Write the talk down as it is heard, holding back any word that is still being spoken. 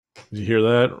Did you hear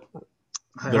that?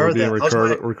 I That we're heard being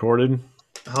that. recorded.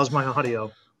 How's my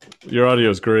audio? Your audio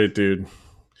is great, dude.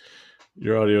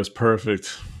 Your audio is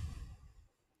perfect.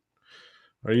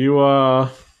 Are you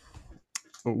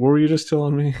what were you just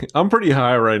telling me? I'm pretty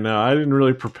high right now. I didn't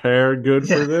really prepare good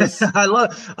Yeah, for this. I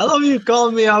love you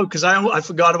calling me out because I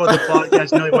forgot about the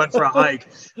podcast. Nearly went for a hike,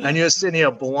 and you're sitting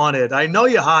here blunted. I know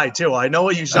you're high too. I know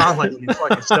what you sound like when you're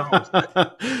fucking stoned.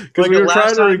 Because Like we the were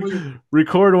last trying to time we,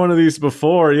 record one of these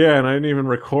before, yeah, and I didn't even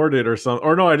record it or something.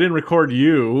 Or no, I didn't record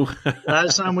you.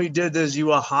 last time we did this, you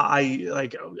were high.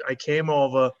 Like I came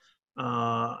over,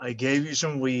 I gave you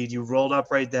some weed. You rolled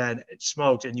up right then,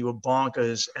 smoked, and you were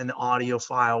bonkers. And the audio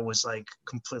file was like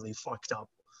completely fucked up.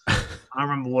 I don't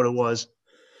remember what it was.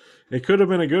 It could have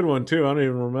been a good one too. I don't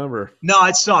even remember. No,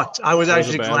 it sucked. I was That was a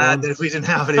actually bad glad one. that we didn't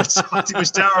have it. It sucked. It was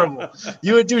terrible.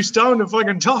 You were too stoned to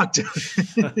fucking talk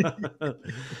to.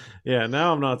 Yeah,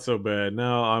 now I'm not so bad.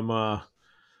 Now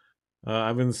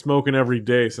I've been smoking every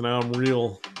day, so now I'm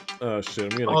real. Shit, I'm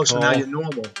getting a Oh, so now call. you're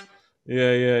normal.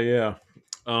 Yeah.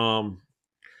 Um,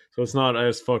 so it's not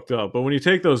as fucked up. But when you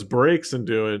take those breaks and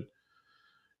do it,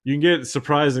 you can get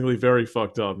surprisingly very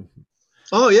fucked up.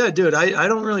 Oh yeah, dude. I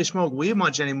don't really smoke weed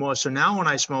much anymore. So now when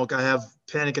I smoke, I have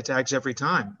panic attacks every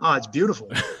time. Oh, it's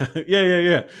beautiful.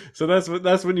 Yeah. So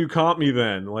that's when you caught me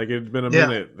then. Like it'd been a Yeah.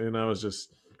 minute, and I was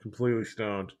just completely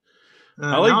stoned.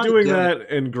 I Now like I doing get it.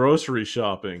 that in grocery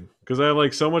shopping because I have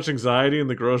like so much anxiety in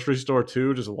the grocery store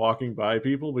too, just walking by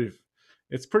people. But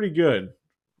it's pretty good,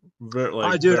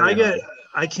 Oh, dude, very high.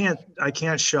 I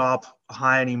can't shop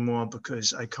high anymore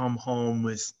because I come home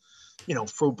with,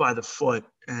 fruit by the foot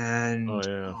Oh and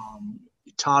yeah.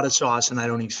 tartar sauce, and I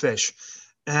don't eat fish.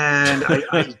 And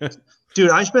dude,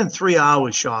 I spend 3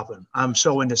 hours shopping. I'm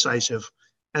so indecisive.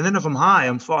 And then if I'm high,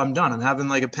 I'm done. I'm having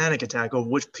like a panic attack over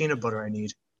which peanut butter I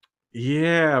need.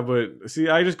 Yeah, but see,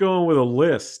 I just go in with a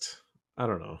list. I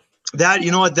don't know. That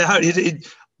you know what that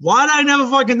why did I never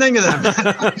fucking think of that,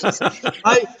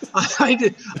 man?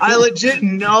 I legit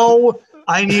know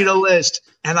I need a list,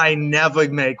 and I never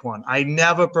make one. I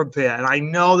never prepare, and I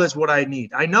know that's what I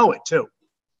need. I know it too.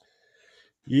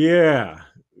 Yeah,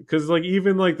 because like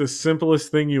even like the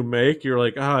simplest thing you make, you're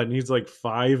like, it needs like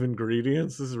 5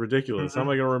 ingredients. This is ridiculous. How am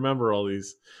Mhm. I gonna remember all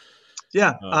these?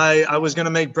 Yeah, Uh, I was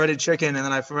gonna make breaded chicken, and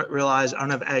then I realized I don't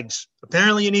have eggs.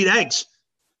 Apparently, you need eggs.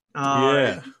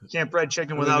 yeah, You can't bread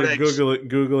chicken and then without you're eggs.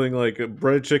 googling like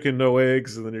bread chicken no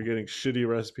eggs, and then you're getting shitty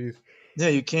recipes. Yeah,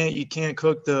 you can't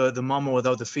cook the mama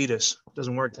without the fetus. It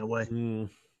doesn't work that way. Mm,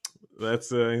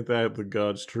 that's ain't that the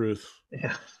God's truth?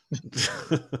 Yeah.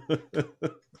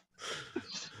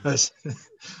 That's-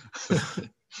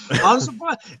 I'm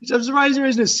surprised there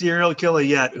isn't a serial killer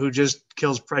yet who just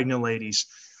kills pregnant ladies.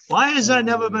 Why has that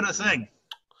never been a Ooh. thing?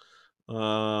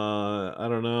 I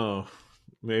don't know.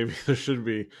 Maybe there should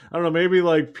be. I don't know. Maybe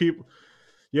like people,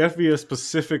 you have to be a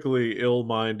specifically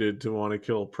ill-minded to want to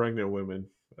kill pregnant women.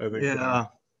 I think. Yeah,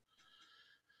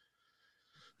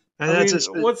 and I that's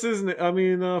mean, what's his name? I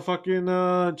mean, fucking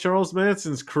Charles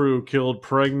Manson's crew killed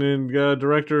pregnant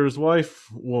director's wife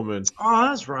woman. oh,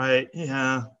 that's right.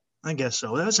 Yeah, I guess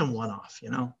so. That's a one-off.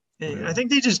 I Yeah.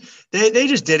 think they just did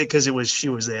it because she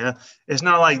was there. It's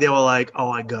not like they were like,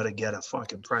 oh, I gotta get a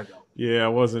fucking pregnant. Yeah,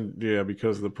 it wasn't. Yeah,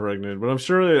 because of the pregnant, but I'm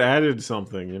sure it added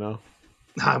something.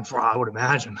 I would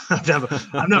imagine.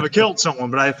 I've never killed someone,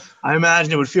 but I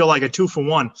imagine it would feel like a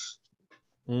 2-for-1.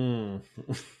 Mm.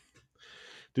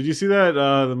 Did you see that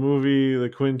the movie, the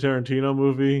Quentin Tarantino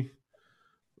movie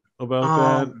about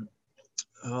that? Um,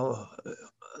 oh,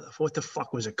 what the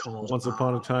fuck was it called? Once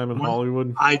Upon a Time in One,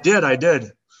 Hollywood. I did.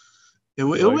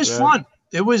 You It like was that? fun.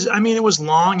 It was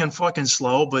long and fucking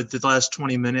slow, but the last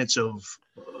 20 minutes of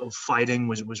fighting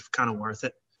was kind of worth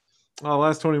it. Oh,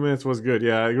 last 20 minutes was good.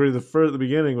 Yeah, I agree. The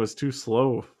beginning was too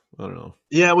slow. I don't know.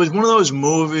 Yeah, it was one of those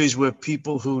movies where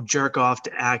people who jerk off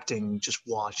to acting just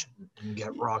watch and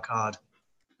get rock hard.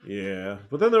 Yeah,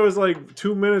 but then there was like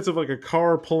 2 minutes of like a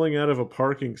car pulling out of a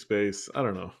parking space. I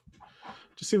don't know.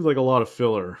 Just seems like a lot of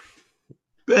filler.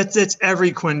 It's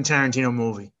every Quentin Tarantino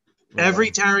movie. Yeah.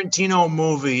 Every Tarantino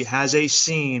movie has a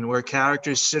scene where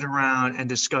characters sit around and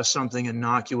discuss something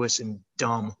innocuous and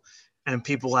dumb, and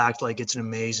people act like it's an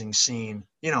amazing scene.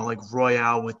 Like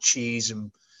Royale with cheese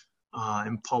and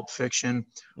Pulp Fiction,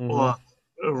 Mm-hmm. or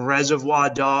Reservoir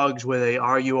Dogs, where they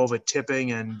argue over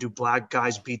tipping and do black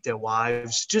guys beat their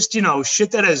wives. Just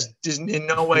shit that is in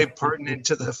no way pertinent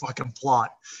to the fucking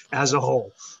plot as a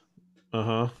whole. Uh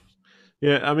huh.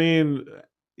 Yeah, I mean,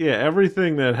 yeah,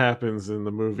 everything that happens in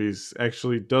the movies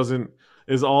actually doesn't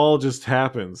is all just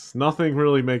happens. Nothing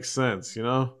really makes sense.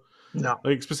 No.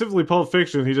 Like specifically Pulp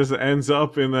Fiction, he just ends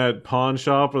up in that pawn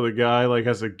shop where the guy like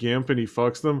has a gimp and he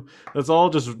fucks them. That's all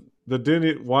just that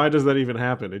didn't. Why does that even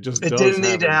happen? It just It does didn't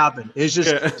need to happen. happen. It's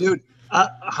just, Yeah. dude,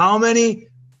 how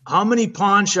many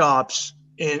pawn shops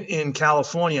in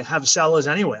California have cellars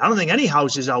anyway? I don't think any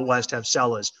houses out west have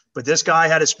cellars, but this guy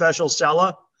had a special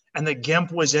cellar, and the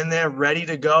gimp was in there ready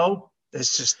to go.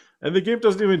 It's just, And the gimp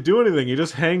doesn't even do anything. He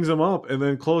just hangs him up and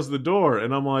then closes the door.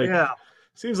 And I'm like, yeah,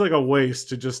 seems like a waste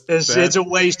to just it's a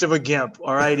waste of a gimp.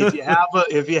 All right, if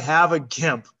you have a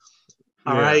gimp,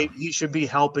 all Yeah. right, he should be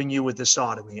helping you with the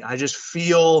sodomy. I just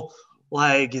feel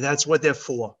like that's what they're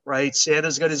for, right?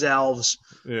 Santa's got his elves.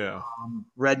 Yeah.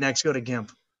 Redneck's got a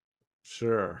gimp.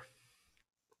 Sure.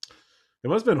 It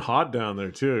must have been hot down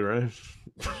there too, right?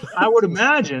 I would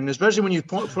imagine, especially when you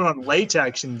put on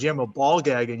latex and jam a ball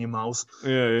gag in your mouth.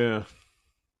 Yeah, yeah.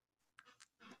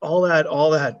 All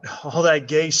that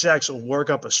gay sex will work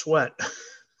up a sweat.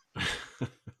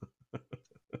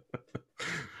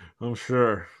 I'm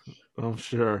sure. I'm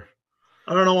sure.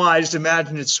 I don't know why. I just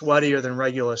imagine it's sweatier than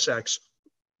regular sex.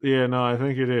 Yeah, no, I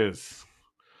think it is.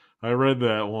 I read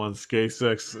that once. Gay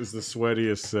sex is the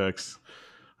sweatiest sex.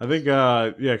 I think,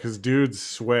 yeah, because dudes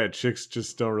sweat. Chicks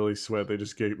just don't really sweat. They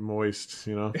just get moist,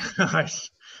 you know? I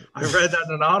read that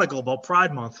in an article about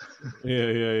Pride Month.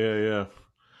 Yeah.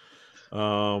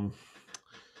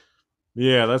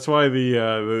 Yeah, that's why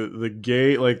the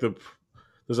gay, like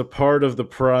there's a part of the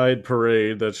Pride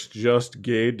Parade that's just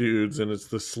gay dudes, and it's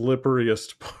the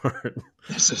slipperiest part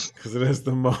because it has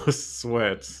the most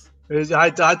sweats.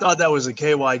 I thought that was a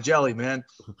KY jelly, man.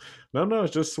 No,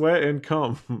 it's just sweat and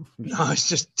cum. No, it's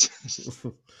just.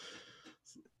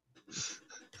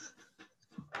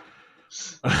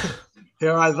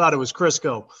 Here, I thought it was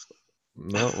Crisco.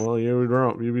 No, well, you're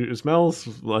wrong. It smells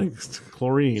like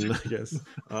chlorine, I guess.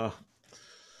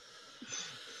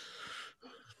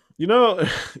 You know,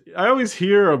 I always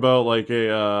hear about like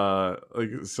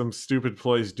some stupid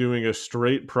place doing a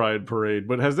straight pride parade,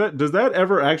 but does that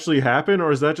ever actually happen,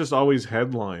 or is that just always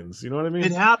headlines? You know what I mean?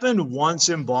 It happened once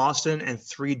in Boston, and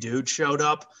 3 dudes showed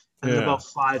up, and Yeah. about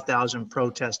 5,000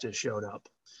 protesters showed up.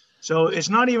 So it's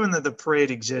not even that the parade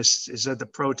exists; it's that the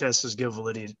protesters give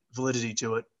validity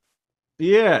to it.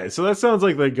 Yeah, so that sounds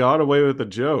like they got away with the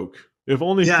joke. If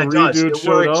only Yeah, it 3 does. dudes It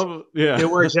showed works. up, yeah. It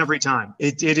works every time.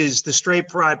 It is the straight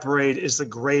pride parade is the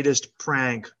greatest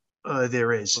prank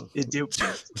there is.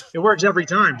 It works every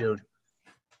time, dude.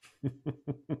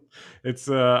 It's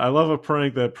I love a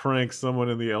prank that pranks someone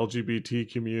in the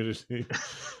LGBT community.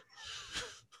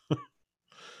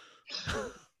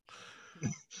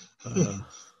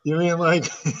 You mean like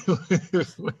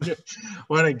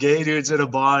when a gay dude's at a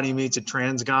bar and he meets a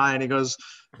trans guy and they go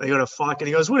to fuck and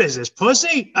he goes, "What is this,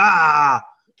 pussy?" Ah.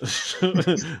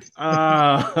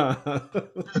 Ah.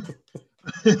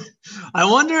 I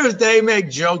wonder if they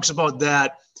make jokes about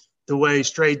that the way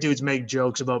straight dudes make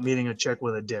jokes about meeting a chick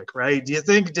with a dick, right? Do you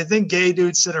think gay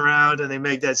dudes sit around and they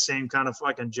make that same kind of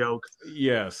fucking joke?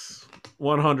 Yes.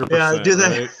 100%. Yeah, do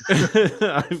they?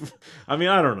 Right? I mean,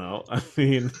 I don't know. I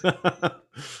mean,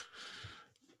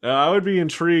 I would be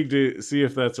intrigued to see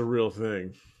if that's a real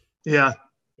thing. Yeah.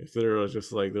 If they're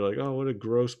just like, oh, what a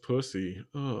gross pussy.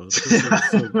 Oh, this is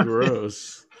so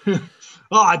gross.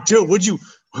 Oh, dude, would you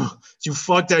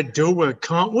fuck that dude with a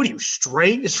cunt? What are you,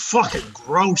 straight? It's fucking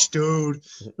gross, dude.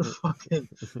 Fucking,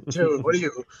 dude, what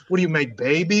do you make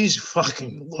babies?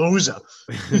 Fucking loser.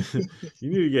 You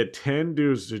need to get 10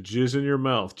 dudes to jizz in your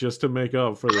mouth just to make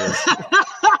up for this.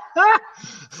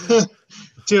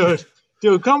 Dude,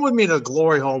 come with me to the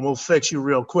glory hole and we'll fix you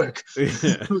real quick.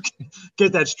 Yeah.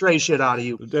 Get that straight shit out of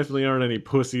you. There definitely aren't any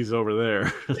pussies over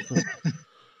there.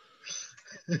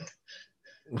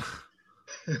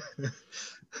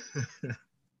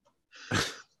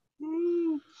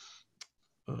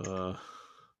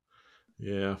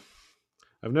 Yeah.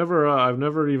 I've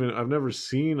never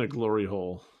seen a glory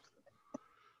hole.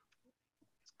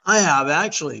 I have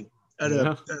actually at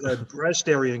Yeah. a breast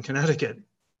area in Connecticut.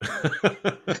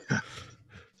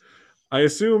 I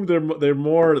assume they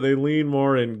lean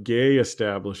more in gay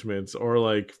establishments or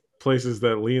like places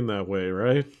that lean that way,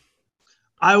 right?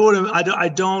 I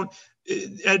don't.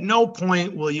 At no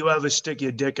point will you ever stick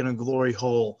your dick in a glory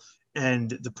hole and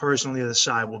the person on the other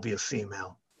side will be a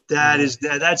female.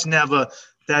 That's not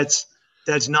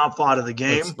part of the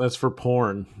game. That's for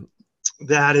porn.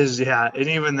 That is, yeah. And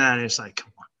even then, it's like,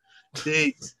 come on.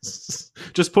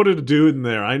 Just put a dude in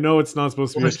there. I know it's not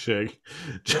supposed to be a chick.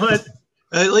 But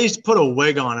at least put a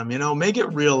wig on him, make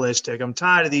it realistic. I'm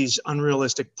tired of these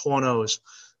unrealistic pornos,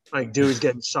 like dudes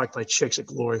getting sucked by chicks at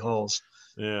glory holes.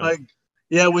 Yeah. Like,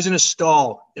 yeah, it was in a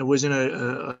stall. It was in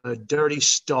a dirty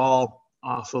stall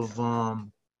off of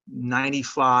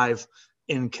 95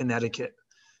 in Connecticut,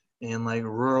 in like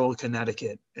rural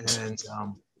Connecticut. And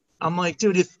I'm like,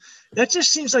 dude, if that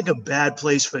just seems like a bad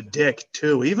place for dick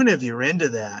too, even if you're into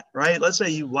that, right? Let's say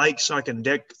you like sucking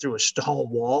dick through a stone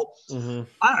wall. Mm-hmm.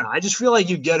 I don't know. I just feel like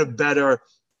you get a better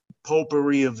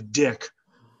potpourri of dick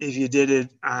if you did it.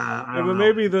 I don't but know.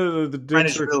 maybe the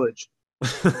dicks Greenwich are Village.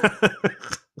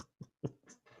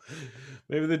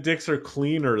 maybe the dicks are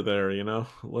cleaner there, you know.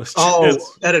 Less Oh,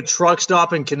 chance. at a truck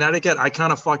stop in Connecticut, I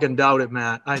kind of fucking doubt it,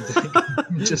 Matt. I think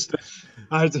just,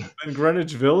 In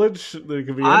Greenwich Village, there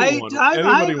could be I, anyone, I,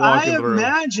 anybody walking I through.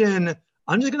 imagine.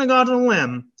 I'm just gonna go out on a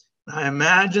limb. I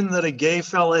imagine that a gay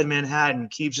fella in Manhattan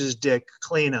keeps his dick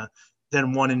cleaner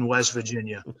than one in West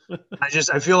Virginia.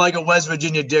 I feel like a West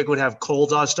Virginia dick would have coal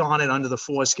dust on it under the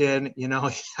foreskin. You know,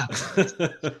 his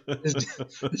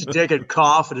dick would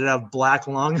cough and it'd have black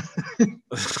lung.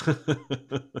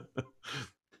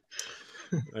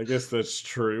 I guess that's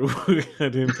true. I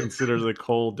didn't consider the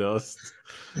coal dust.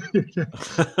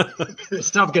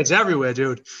 Stuff gets everywhere,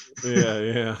 dude.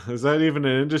 Yeah. Is that even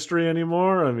an industry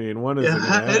anymore? I mean, when is it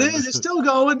gonna It end? is. It's still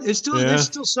going. It's still. Yeah. There's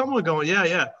still somewhat going.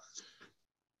 Yeah.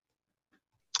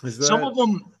 Is that... Some of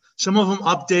them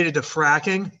updated to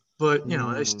fracking, but you know,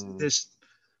 it's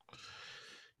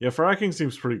yeah, fracking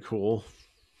seems pretty cool.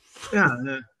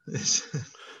 Yeah.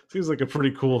 Seems like a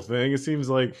pretty cool thing. It seems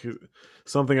like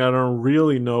something I don't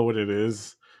really know what it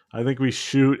is. I think we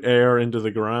shoot air into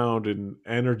the ground and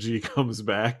energy comes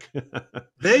back.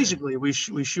 Basically, we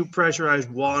shoot pressurized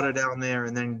water down there,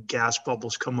 and then gas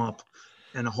bubbles come up,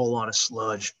 and a whole lot of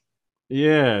sludge.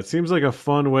 Yeah, it seems like a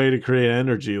fun way to create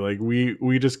energy. Like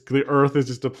we just, the Earth is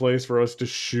just a place for us to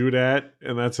shoot at,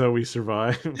 and that's how we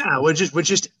survive. Yeah, we're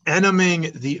just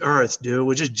enemaing the Earth, dude.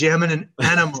 We're just jamming an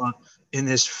enema in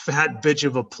this fat bitch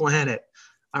of a planet.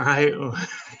 All right.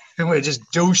 And we're just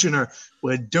douching her.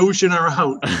 We're douching her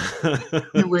out.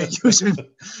 we're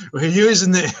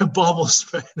using the bubble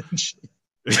spread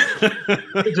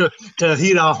to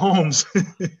heat our homes.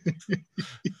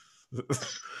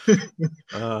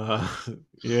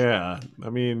 Yeah. I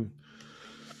mean,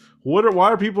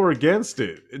 why are people against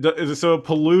it? Is it so it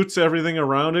pollutes everything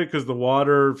around it because the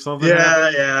water something?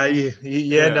 Yeah.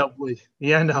 You end up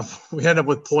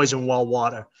with poison well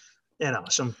water. You know,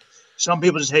 some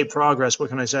people just hate progress. What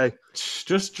can I say?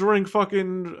 Just drink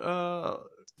fucking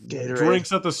Gatorade.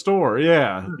 Drinks at the store.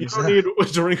 Yeah. You don't need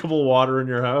drinkable water in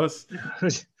your house. You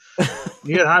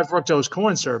get high fructose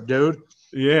corn syrup, dude.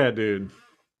 Yeah, dude.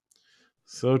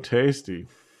 So tasty.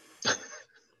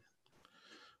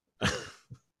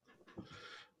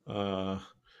 It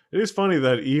is funny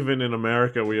that even in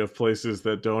America we have places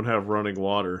that don't have running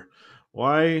water.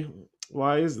 Why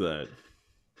is that?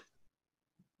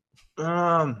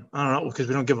 I don't know, because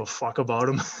we don't give a fuck about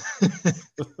them.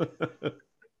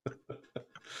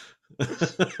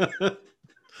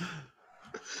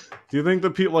 Do you think the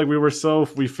people, like,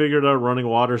 we figured out running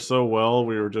water so well,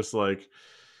 we were just like,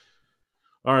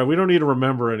 all right, we don't need to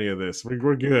remember any of this.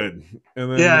 We're good.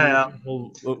 And then we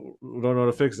don't know how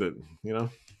to fix it, you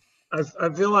know? I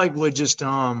feel like we're just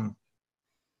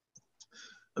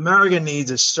America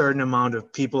needs a certain amount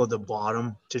of people at the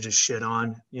bottom to just shit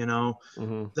on, you know.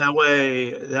 Mm-hmm. That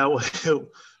way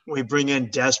we bring in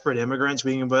desperate immigrants,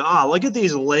 we can be, look at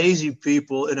these lazy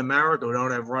people in America who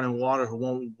don't have running water, who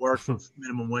won't work for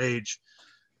minimum wage.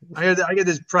 I get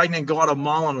this pregnant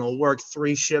Guatemalan who'll work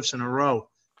 3 shifts in a row.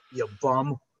 You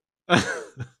bum. And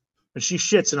she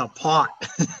shits in a pot.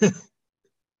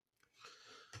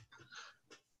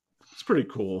 It's pretty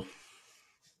cool.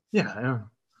 Yeah.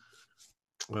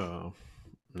 Oh,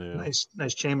 yeah.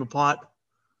 Nice chamber pot.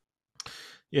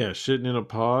 Yeah, shitting in a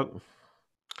pot.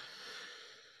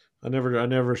 I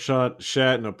never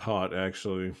shat in a pot,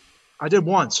 actually. I did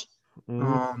once.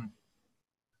 Mm-hmm.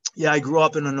 I grew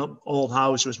up in an old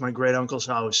house. It was my great uncle's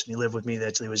house, and he lived with me.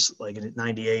 He was like in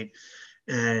 '98,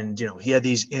 and you know he had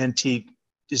these antique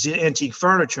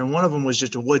furniture, and one of them was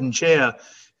just a wooden chair,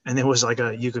 and there was like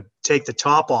you could take the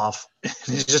top off, and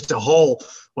it's just a hole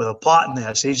with a pot in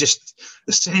there. So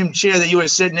the same chair that you were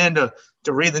sitting in to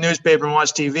read the newspaper and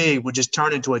watch TV would just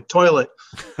turn into a toilet.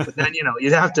 But then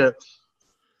you'd have to.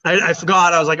 I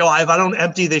forgot. I was like, if I don't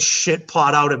empty this shit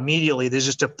pot out immediately, there's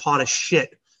just a pot of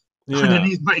shit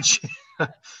underneath my chair.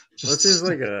 That seems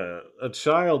like a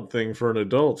child thing for an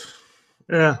adult.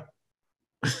 Yeah.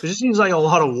 It just seems like a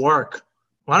lot of work.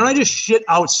 Why don't I just shit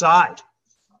outside?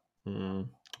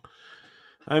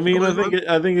 I mean, I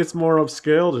think it's more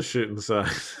upscale to shit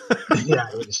inside. Yeah,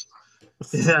 it is.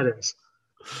 Yeah, it is.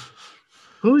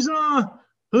 Who's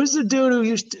the dude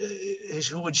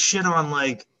who would shit on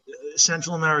like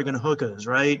Central American hookers,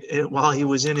 right? While he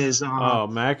was in his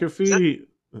McAfee.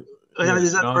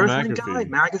 is that John Earthling guy, McAfee.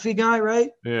 McAfee guy,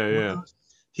 right? Yeah.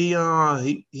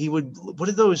 He would, what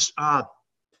are those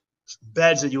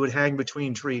beds that you would hang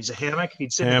between trees? A hammock.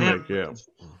 He'd sit in a hammock. Yeah.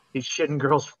 He's shitting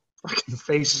girls' fucking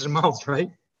faces and mouths, right?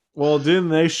 Well, didn't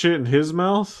they shit in his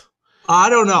mouth? I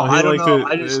don't know. I don't know.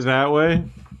 That way.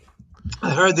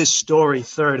 I heard this story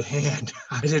third hand.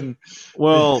 I didn't.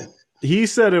 Well, he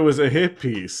said it was a hit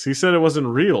piece. He said it wasn't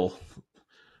real.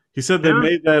 He said they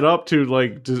made that up to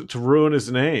ruin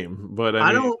his name. But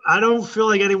I don't feel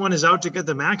like anyone is out to get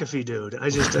the McAfee dude. I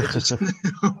just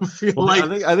don't feel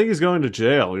like. I think he's going to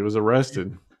jail. He was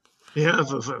arrested. Yeah,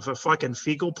 for fucking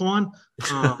fecal porn.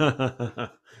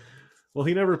 Well,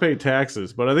 he never paid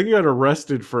taxes, but I think he got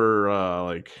arrested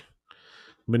for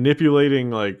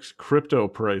manipulating crypto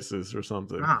prices or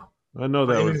something. Wow. I know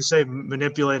that. I didn't say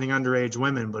manipulating underage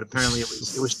women, but apparently it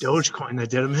was Dogecoin that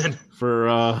did him in. For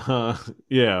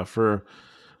for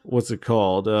what's it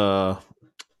called?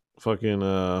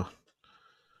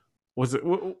 What's it?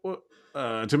 What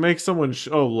to make someone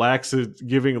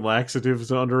giving laxatives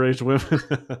to underage women.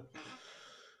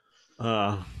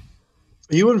 Are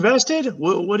you invested?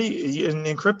 What are you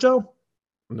in crypto?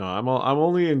 No, I'm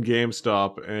only in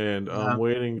GameStop, and I'm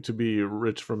waiting to be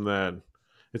rich from that.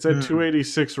 It's at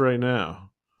 286 right now.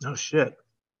 Oh shit!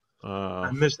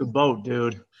 I missed the boat,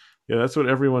 dude. Yeah, that's what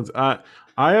everyone's. I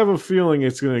have a feeling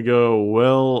it's going to go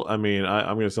well. I mean,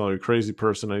 I'm going to sound like a crazy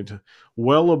person.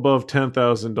 Well above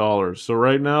 $10,000. So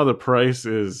right now the price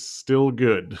is still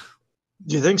good.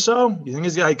 Do you think so? You think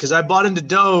it's guy? Because I bought into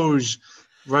Doge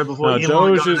right before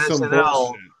Elon got is some SNL,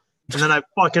 bullshit. And then I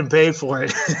fucking paid for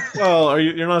it. Well,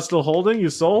 you're not still holding? You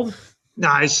sold? No,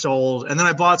 I sold, and then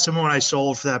I bought some more, and I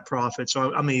sold for that profit.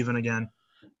 So I'm even again.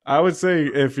 I would say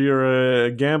if you're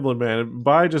a gambling man,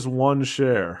 buy just one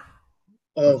share.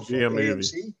 Oh,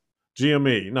 AMC?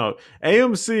 GME. No,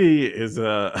 AMC is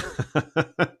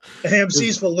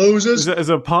AMC's for losers.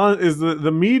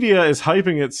 The media is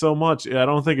hyping it so much. I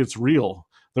don't think it's real.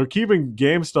 They're keeping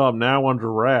GameStop now under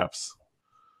wraps.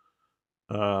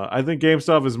 I think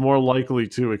GameStop is more likely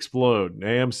to explode.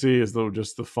 AMC is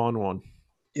just the fun one.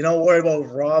 You don't worry about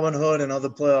Robinhood and other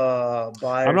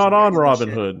buyers. I'm not on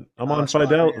Robinhood. I'm on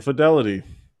Fidelity.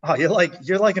 Oh, you're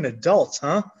like an adult,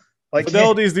 huh?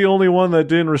 Fidelity is the only one that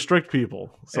didn't restrict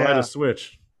people, so I had to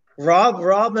switch.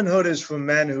 Robinhood is for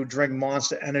men who drink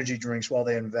Monster energy drinks while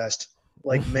they invest,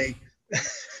 like me.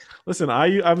 Listen,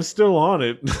 I'm still on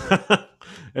it.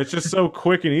 It's just so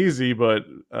quick and easy, but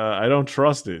I don't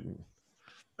trust it.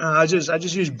 I just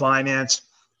use Binance.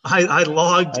 I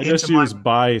logged. I just use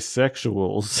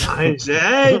bisexuals.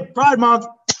 Hey, Pride Month.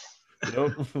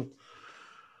 Yep.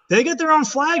 They get their own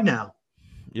flag now.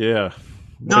 Yeah.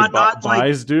 Not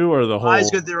Bis do, or the whole. Bis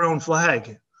get their own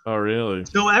flag. Oh, really?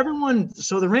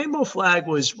 So the rainbow flag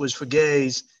was for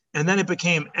gays, and then it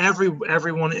became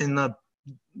everyone in the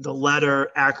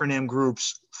letter acronym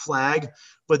group's flag.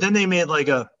 But then they made like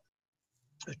a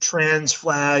trans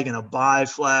flag and a bi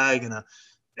flag and a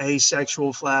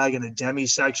asexual flag and a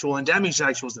demisexual, and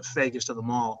demisexual is the fakest of them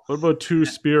all. What about two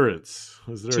spirits?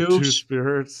 Is there two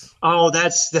spirits? Oh,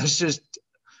 that's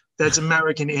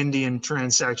American Indian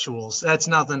transsexuals. That's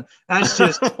nothing. That's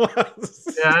just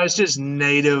it's just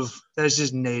native. That's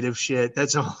just native shit.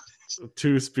 That's all.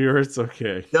 Two spirits,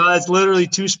 okay. No, that's literally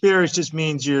two spirits. Just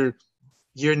means you're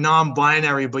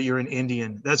non-binary, but you're an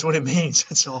Indian. That's what it means.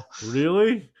 That's all.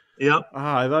 Really? Yep.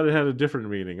 I thought it had a different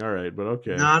meaning. All right, but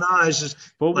okay. No, it's just.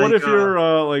 But what if you're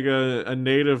like a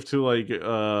native to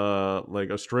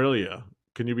like Australia?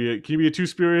 Can you be a two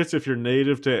spirits if you're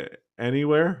native to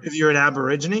anywhere? If you're an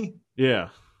Aborigine? Yeah.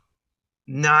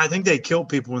 No, I think they kill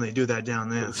people when they do that down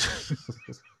there.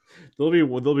 There'll be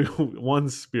one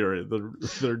spirit,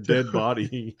 their dead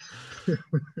body.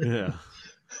 Yeah.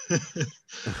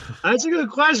 That's a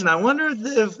good question. I wonder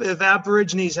if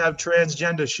Aborigines have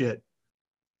transgender shit.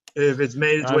 If it's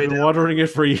made its way down. I've been wondering it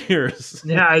for years.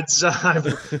 Yeah, it's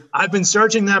I've been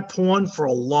searching that porn for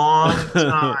a long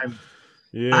time.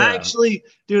 Yeah. I actually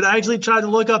tried to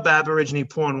look up Aborigine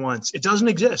porn once. It doesn't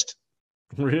exist.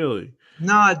 Really?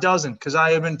 No, it doesn't, because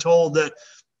I've been told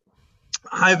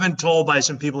by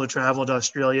some people who traveled to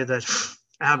Australia that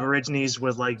Aborigines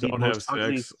would like the most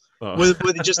ugly,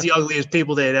 with just the ugliest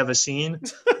people they had ever seen.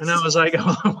 And I was like,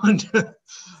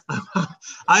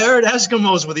 I heard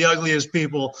Eskimos were the ugliest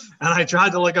people, and I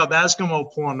tried to look up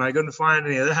Eskimo porn, and I couldn't find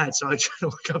any of that. So I tried to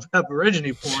look up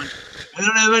Aborigine porn. I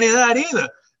don't have any of that either.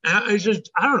 And it's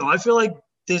just, I don't know. I feel like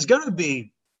there's got to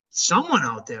be someone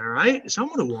out there, right?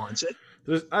 Someone who wants it.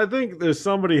 I think there's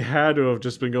somebody had to have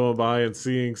just been going by and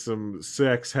seeing some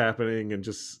sex happening and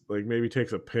just like maybe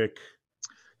takes a pic.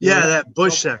 You Yeah, know, that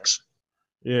bush sex.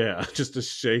 yeah, just a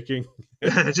shaking.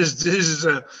 Just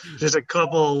a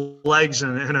couple legs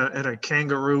and a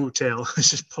kangaroo tail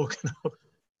just poking out.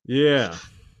 Yeah,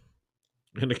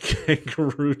 and a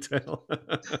kangaroo tail.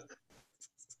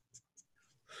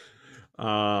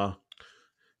 uh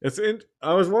it's in.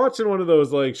 I was watching one of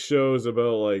those like shows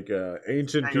about like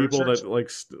ancient Kangaroo people sex. that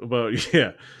like about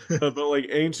yeah about like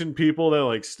ancient people that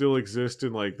like still exist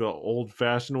in like the old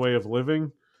fashioned way of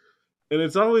living, and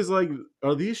it's always like,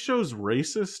 are these shows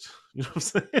racist? You know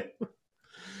what I'm saying?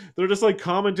 They're just like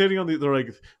commentating on the. They're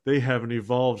like they haven't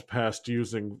evolved past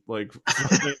using like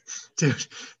Dude,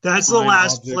 that's the fine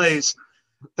last objects. place.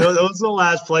 Those are the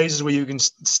last places where you can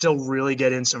still really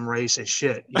get in some racist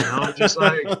shit, you know? Just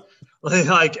like,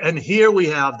 and here we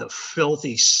have the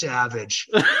filthy savage,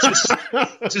 just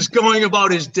just going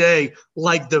about his day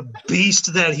like the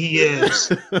beast that he is.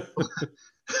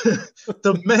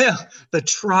 The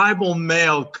tribal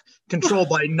male controlled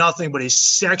by nothing but his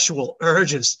sexual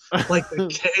urges, like the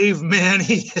caveman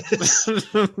he is.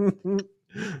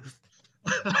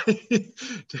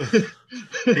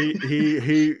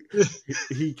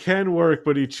 He can work,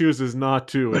 but he chooses not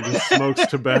to, and just smokes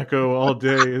tobacco all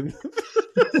day. And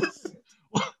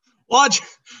watch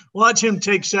watch him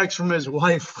take sex from his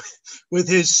wife with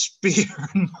his spear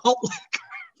and malt liquor.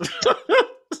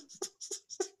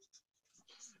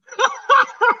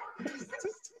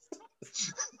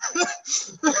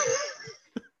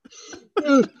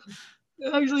 Dude,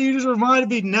 actually, you just reminded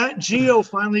me. Nat Geo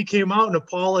finally came out and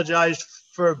apologized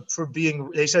for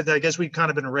being. They said that I guess we've kind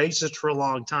of been racist for a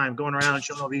long time, going around and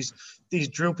showing all these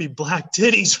droopy black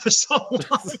titties for so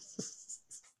long.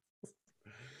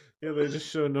 Yeah, they just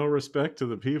show no respect to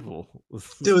the people.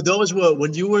 Dude, those were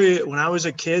when I was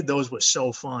a kid. Those were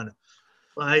so fun,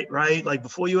 right. Like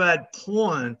before you had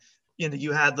porn, you know,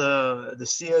 you had the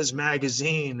Sears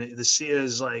magazine, the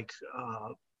Sears like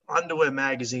underwear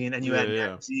magazine, and you had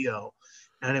Nat Geo,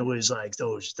 and it was like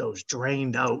those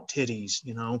drained out titties,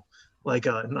 you know, like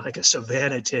a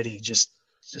Savannah titty, just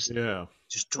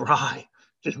dry,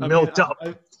 just milked up.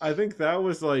 I think that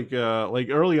was like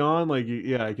early on, like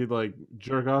yeah, I could like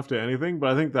jerk off to anything,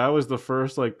 but I think that was the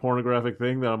first like pornographic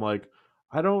thing that I'm like,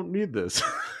 I don't need this.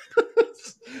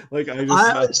 Like I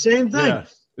just same thing.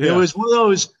 Yeah. It was one of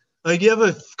those. Like you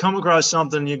ever come across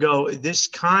something, you go, this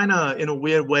kind of in a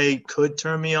weird way could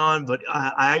turn me on, but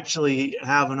I actually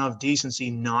have enough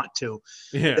decency not to.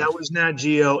 Yeah. That was Nat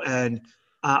Geo, and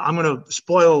I'm going to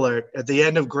spoil alert at the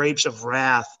end of Grapes of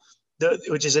Wrath,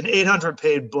 which is an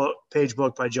 800-page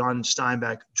book by John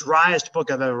Steinbeck, driest book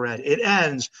I've ever read. It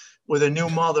ends with a new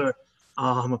mother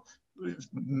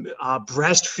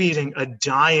breastfeeding a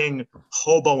dying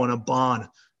hobo in a barn.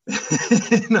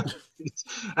 That's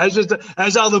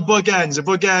how the book ends. The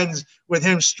book ends with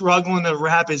him struggling to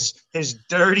wrap his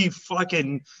dirty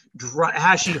fucking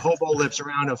ashy hobo lips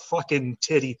around a fucking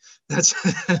titty. That's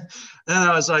and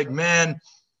I was like, man,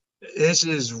 this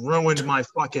has ruined my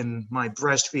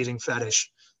breastfeeding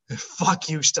fetish. Fuck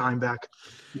you, Steinbeck,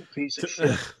 you piece of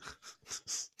shit.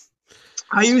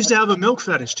 I used to have a milk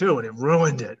fetish too, and it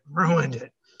ruined it.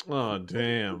 Oh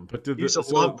damn! But did used to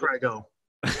love Prego.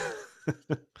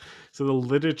 So the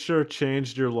literature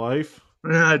changed your life?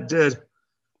 Yeah, it did.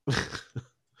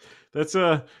 That's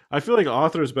I feel like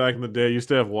authors back in the day used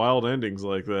to have wild endings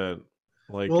like that.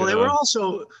 Like, well, they were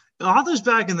also authors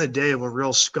back in the day were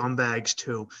real scumbags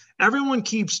too. Everyone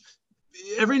keeps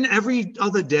every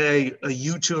other day a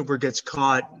YouTuber gets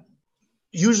caught,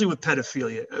 usually with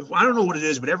pedophilia. I don't know what it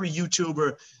is, but every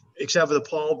YouTuber, except for the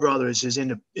Paul brothers, is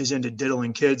into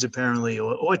diddling kids apparently,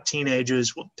 or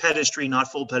teenagers. Pedestry,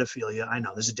 not full pedophilia. I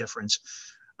know there's a difference.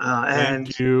 And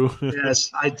thank you.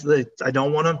 Yes, I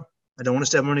don't want to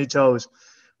step on any toes,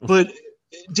 but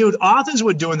dude, authors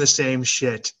were doing the same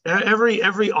shit.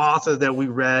 Every author that we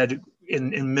read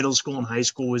in middle school and high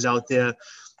school was out there,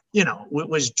 you know,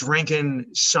 was drinking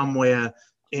somewhere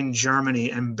in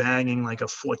Germany and banging like a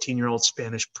 14-year-old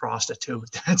Spanish prostitute.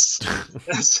 That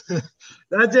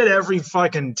did every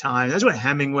fucking time. That's what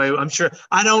Hemingway, I'm sure,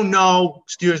 I don't know,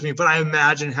 excuse me, but I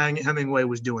imagine Hemingway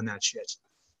was doing that shit.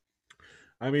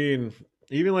 I mean,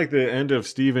 even like the end of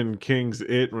Stephen King's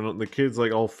It, when the kids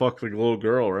like all fuck the little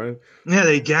girl, right? Yeah,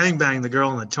 they gangbang the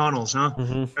girl in the tunnels, huh?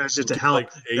 Mm-hmm. That's just a hell.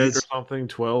 Like 8 or something,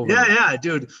 12. Yeah,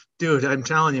 dude, I'm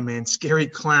telling you, man, scary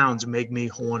clowns make me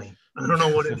horny. I don't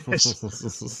know what it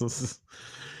is.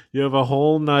 You have a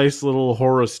whole nice little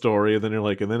horror story, and then you're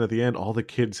like, and then at the end, all the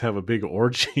kids have a big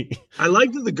orgy. I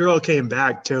like that the girl came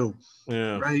back too.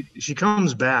 Yeah, right. She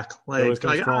comes back. Like, always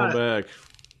comes crawling back.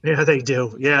 Yeah, they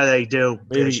do. Yeah, they do.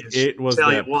 Maybe Bitches. it was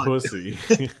Tell you that what. pussy.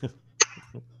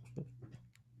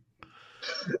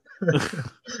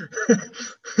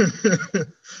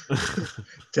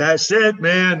 That's it,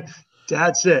 man.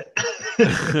 That's it.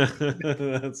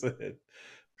 That's it.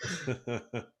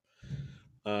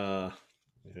 uh,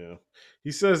 yeah.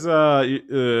 He says,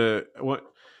 what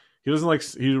he doesn't like.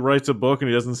 He writes a book and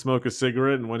he doesn't smoke a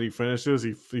cigarette. And when he finishes,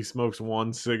 he smokes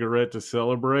one cigarette to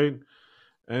celebrate.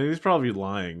 And he's probably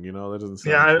lying. You know, that doesn't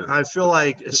Yeah, sound true. I feel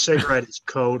like a cigarette is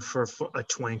code for a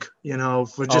twink, you know,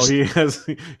 for Oh, just,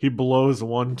 he blows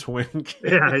one twink.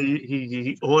 yeah,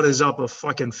 he orders up a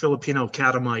fucking Filipino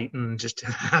catamite and just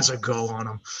has a go on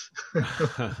him.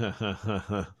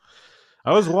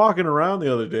 I was walking around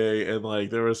the other day and like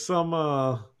there was some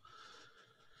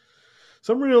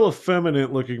real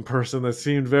effeminate looking person that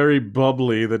seemed very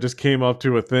bubbly that just came up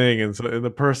to a thing and the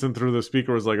person through the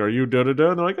speaker was like, "Are you da da da?"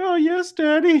 And they're like, "Oh yes,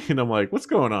 daddy." And I'm like, "What's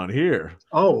going on here?"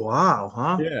 Oh, wow,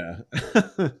 huh? Yeah.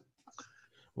 I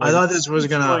Like, thought this was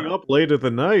who's showing gonna, up late at the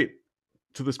night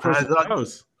to this I person's thought,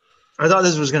 house? I thought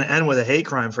this was gonna end with a hate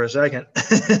crime for a second.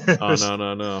 Oh no,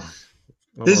 no, no.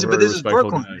 I'm a But very this is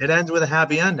respectful Brooklyn. guy. It ends with a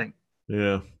happy ending.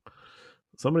 Yeah.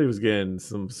 Somebody was getting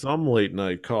some late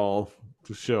night call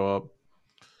to show up.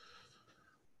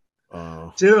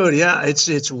 Dude, yeah,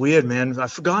 it's weird, man. I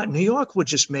forgot New York would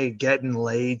just make getting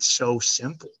laid so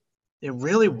simple. It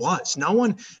really was. No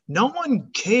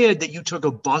one cared that you took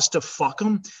a bus to fuck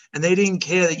them, and they didn't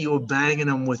care that you were banging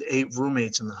them with 8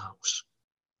 roommates in the house.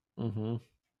 mm-hmm.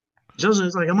 Just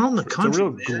it's like I'm out in the It's a country,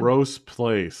 real man. gross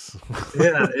place.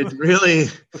 Yeah, it really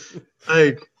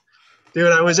like,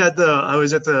 dude. I was at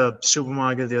the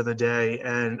supermarket the other day,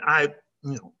 and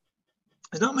you know,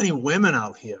 there's not many women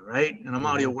out here, right? And I'm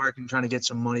out here Mm-hmm. working, trying to get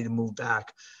some money to move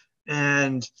back,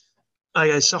 and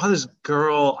I saw this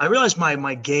girl. I realized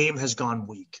my game has gone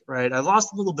weak, right? I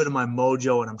lost a little bit of my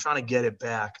mojo and I'm trying to get it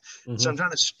back. So Mm-hmm. I'm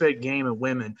trying to spit game at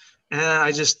women. And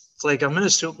I just like I'm in a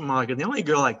supermarket. The only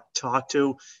girl I talk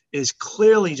to is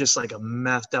clearly just like a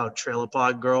methed out trailer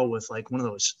park girl with like one of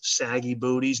those saggy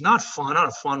booties. Not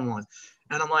a fun one.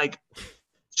 And I'm like,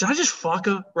 should I just fuck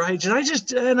her? Right? Should I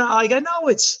just and like I know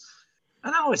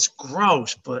it's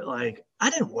gross, but like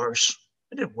I did worse.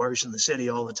 I did worse in the city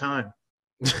all the time.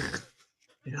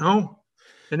 You know?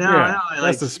 And Yeah, now I that's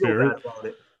like the feel bad spirit. about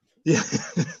it.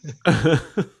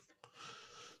 Yeah.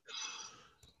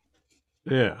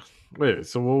 Yeah. Wait,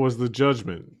 so what was the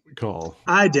judgment call?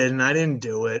 I didn't. I didn't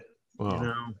do it. You Oh.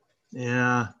 know?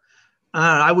 Yeah.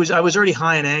 I was already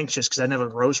high and anxious because I never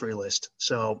have a grocery list.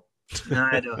 So I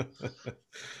had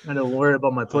to worry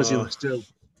about my pussy uh, list too.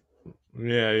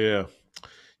 yeah, yeah.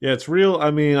 Yeah, it's real.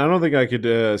 I mean, I don't think I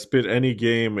could spit any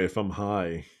game if I'm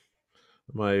high.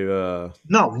 My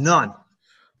No, none.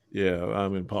 yeah,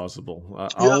 I'm impossible.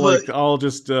 You have a I'll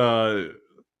just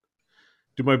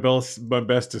do my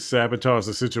best to sabotage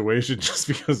the situation just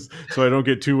because so I don't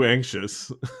get too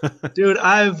anxious. dude,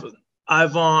 I've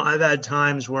had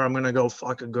times where I'm gonna go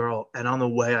fuck a girl and on the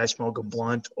way I smoke a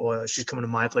blunt or she's coming to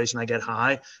my place and I get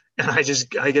high and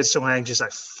I get so anxious I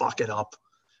fuck it up.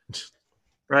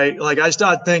 Right? Like I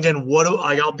start thinking, what do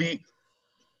like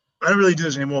I don't really do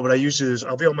this anymore, but I used to do this.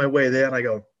 I'll be on my way there and I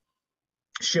go,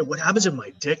 shit, what happens if my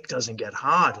dick doesn't get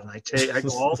hard? And I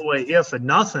go all the way here for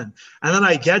nothing. And then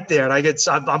I get there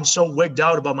and I'm so wigged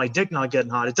out about my dick not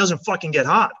getting hard. It doesn't fucking get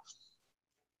hot.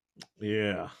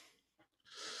 Yeah,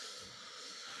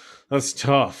 that's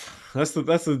tough. That's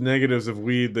the negatives of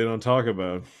weed they don't talk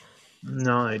about.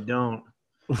 No, I don't.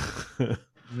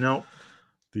 No.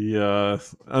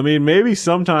 I mean, maybe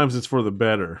sometimes it's for the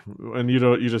better, and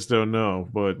you just don't know,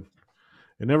 but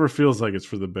it never feels like it's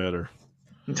for the better.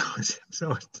 No,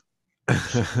 so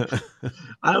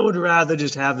I would rather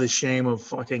just have the shame of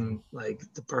fucking like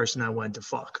the person I went to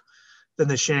fuck than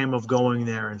the shame of going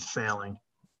there and failing.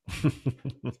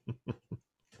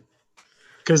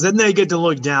 Because then they get to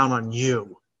look down on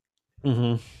you.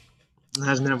 hmm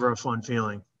That's never a fun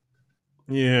feeling.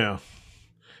 Yeah,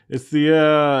 it's the.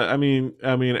 I mean,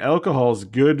 alcohol's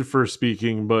good for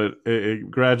speaking, but it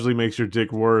gradually makes your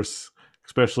dick worse,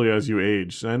 especially as you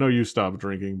age. And I know you stopped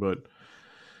drinking, but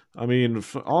I mean,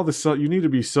 all this you need to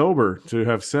be sober to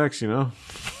have sex. You know,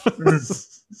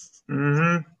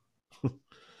 Mm-hmm.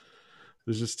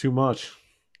 there's just too much.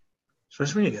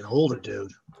 Especially when you get older,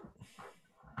 dude.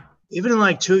 Even in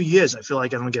like 2 years, I feel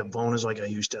like I don't get boners like I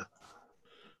used to.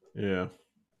 Yeah,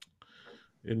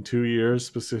 in 2 years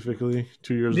specifically,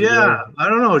 2 years Yeah, ago. I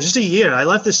don't know, just a year. I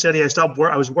left the city. I stopped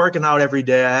work. I was working out every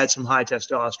day. I had some high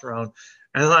testosterone,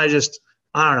 and then I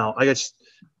don't know. I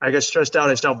get stressed out.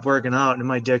 I stopped working out, and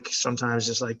my dick sometimes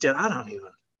just like, dude, I don't even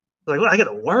like. What? I got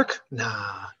to work?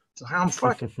 Nah. So I'm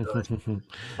fucking good.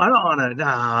 I don't want to.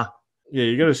 Nah. Yeah,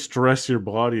 you got to stress your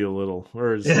body a little,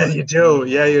 or it's Yeah, like, you do.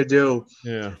 Yeah, you do.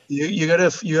 yeah, You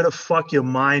gotta fuck your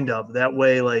mind up. That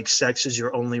way, like sex is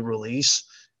your only release,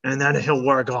 and then it'll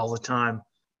work all the time.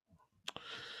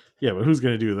 yeah. But who's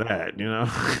gonna do that? You know.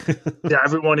 Yeah,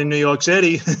 everyone in New York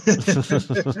City.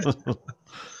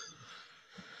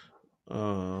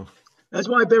 uh, That's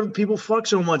why people fuck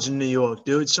so much in New York,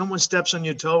 dude. Someone steps on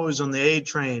your toes on the A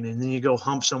train, and then you go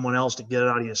hump someone else to get it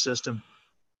out of your system.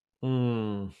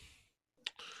 mm,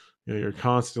 yeah, you're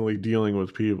constantly dealing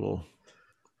with people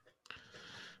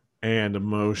and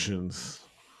emotions,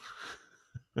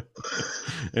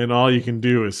 and all you can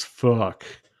do is fuck,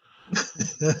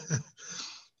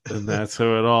 and that's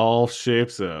how it all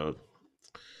shapes out.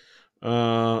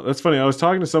 That's funny. I was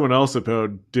talking to someone else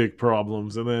about dick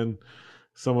problems, and then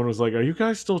someone was like, "Are you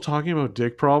guys still talking about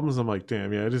dick problems?" I'm like,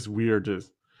 "Damn, yeah, it is weird.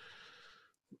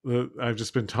 I've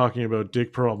just been talking about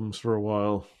dick problems for a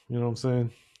while. You know what I'm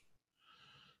saying?"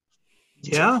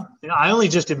 Yeah, I only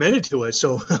just admitted to it,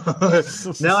 so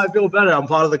now I feel better. I'm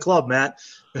part of the club, Matt.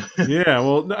 Yeah,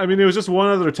 well, I mean, it was just one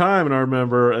other time, and I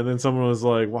remember, and then someone was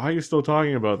like, "Why are you still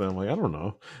talking about that?" I'm like, "I don't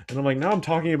know," and I'm like, "Now I'm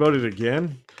talking about it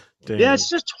again." Yeah, Damn. it's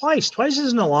just twice. Twice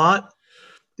isn't a lot,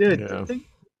 dude. Yeah,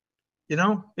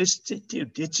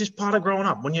 Dude, it's just part of growing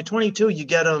up. When you're 22, you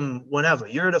get them whenever.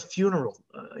 You're at a funeral,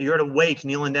 you're at a wake,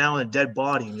 kneeling down with a dead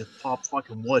body, and you pop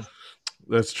fucking wood.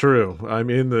 that's true. I'm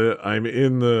in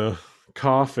the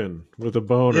coffin with a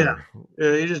Yeah,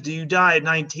 boner. you die at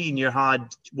 19. You're hard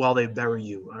while they bury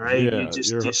you. All right, Yeah,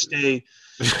 you stay.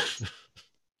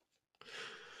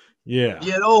 yeah.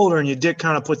 You get older, and your dick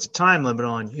kind of puts a time limit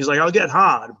on you. He's like, I'll get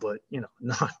hard, but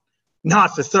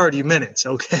not for 30 minutes.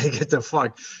 Okay, get the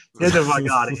fuck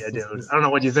out of here, dude. I don't know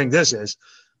what you think this is.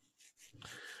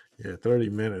 Yeah, 30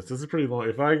 minutes. This is pretty long.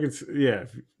 If I could, yeah.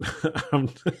 I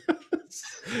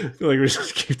feel like we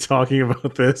just keep talking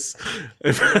about this.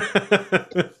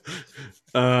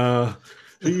 uh,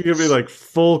 you give me like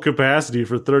full capacity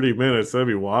for 30 minutes. That'd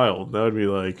be wild. That would be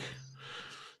like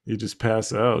you just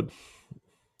pass out.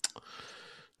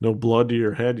 No blood to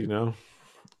your head, you know?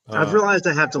 I've Uh, realized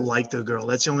I have to like the girl.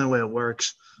 That's the only way it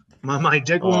works. My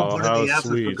dick won't oh, put in how the effort for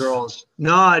sweet. girls.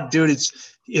 No, dude,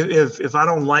 it's if I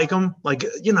don't like him, like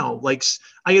I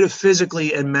got to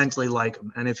physically and mentally like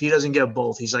him. And if he doesn't get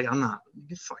both, he's like, I'm not.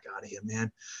 Get the fuck out of here,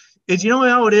 man. It's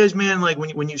how it is, man. Like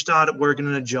when you start working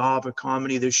in a job or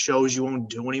comedy, there's shows you won't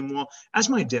do anymore. That's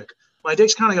my dick. My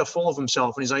dick's kind of got full of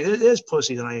himself, and he's like, "There's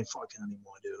pussy that I ain't fucking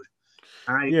anymore, dude."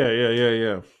 All right. Yeah, yeah,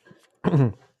 yeah, yeah.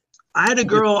 I had a You get,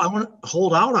 girl I want to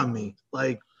hold out on me,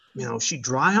 like she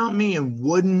dry out me and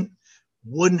wouldn't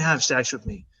have sex with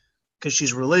me because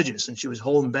she's religious and she was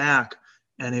holding back.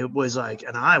 And it was like,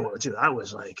 and I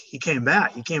was like, he came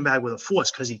back with a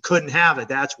force because he couldn't have it.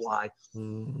 That's why.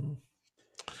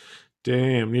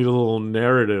 damn, need a little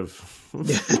narrative.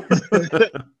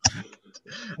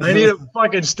 I need a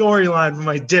fucking storyline for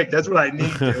my dick. That's what I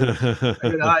need, dude. I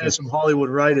could hire some Hollywood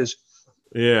writers.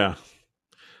 Yeah,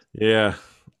 yeah,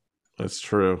 that's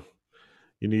true.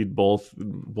 You need both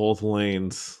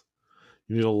lanes.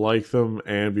 You need to like them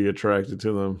and be attracted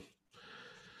to them.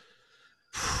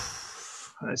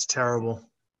 That's terrible.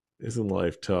 Isn't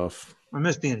life tough? I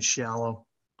miss being shallow.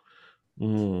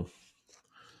 Mm.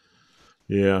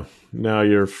 Yeah. Now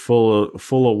you're full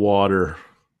of water.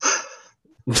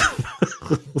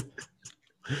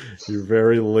 You're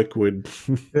very liquid.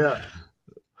 Yeah.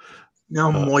 Now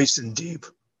I'm moist and deep.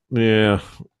 Yeah.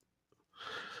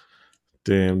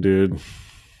 Damn, dude.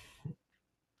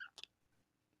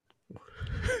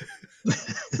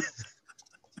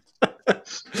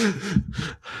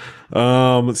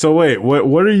 So wait,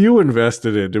 what are you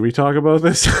invested in? Did we talk about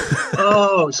this?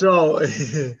 Oh, so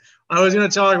I was going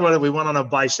to talk about it. We went on a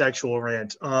bisexual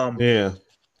rant. Yeah.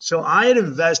 So I had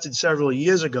invested several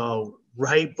years ago,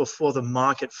 right before the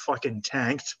market fucking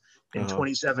tanked in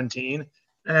 2017.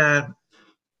 And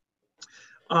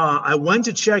I went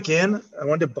to check in. I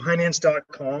went to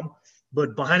Binance.com,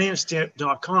 but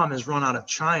Binance.com has run out of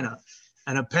China.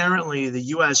 And apparently the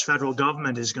U.S. federal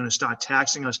government is going to start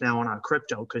taxing us now on our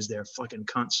crypto because they're fucking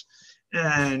cunts.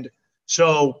 And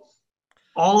so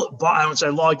once I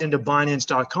logged into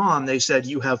Binance.com, they said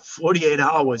you have 48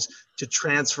 hours to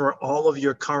transfer all of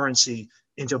your currency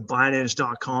into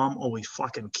Binance.com or we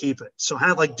fucking keep it. So I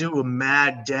had like do a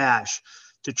mad dash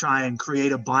to try and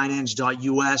create a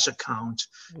Binance.us account,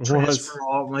 transfer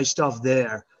all my stuff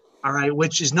there. All right,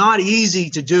 which is not easy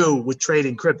to do with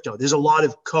trading crypto. There's a lot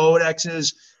of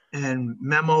codexes and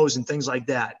memos and things like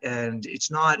that. And it's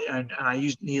not, and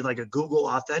I need like a Google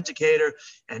Authenticator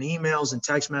and emails and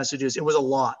text messages. It was a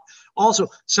lot. Also,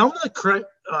 some of the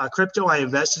crypto I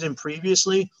invested in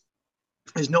previously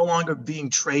is no longer being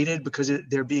traded because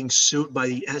they're being sued by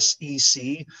the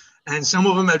SEC. And some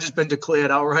of them have just been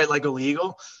declared outright like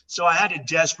illegal. So I had to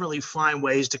desperately find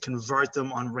ways to convert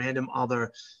them on random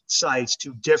other sites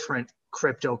to different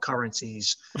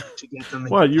cryptocurrencies to get them.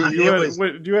 Well, you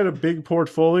had a big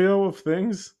portfolio of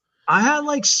things? I had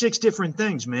like 6 different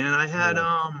things, man. I had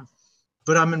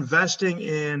but I'm investing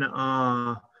in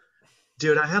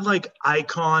dude, I had like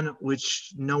Icon,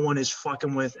 which no one is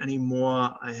fucking with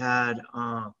anymore. I had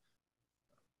let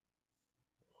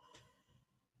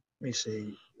me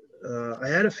see. I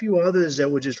had a few others that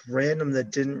were just random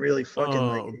that didn't really fucking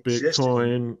like exist.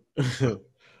 Bitcoin.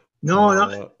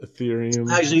 No,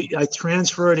 Ethereum. Actually, I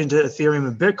transferred into Ethereum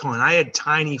and Bitcoin. I had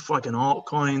tiny fucking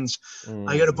altcoins.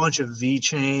 I got a bunch of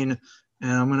VeChain,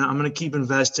 and I'm gonna keep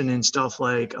investing in stuff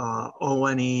like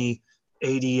ONE,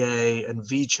 ADA, and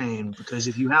VeChain, because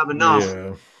if you have enough,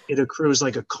 it accrues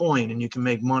like a coin, and you can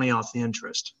make money off the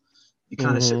interest. You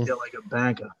kind of sit there like a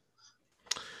banker.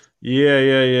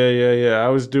 Yeah. I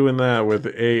was doing that with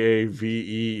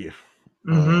AAVE.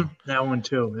 That one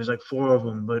too. There's like 4 of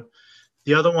them, but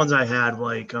the other ones I had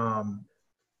like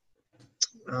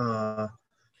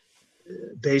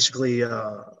basically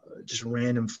just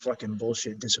random fucking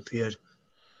bullshit disappeared.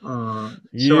 So I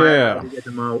had to get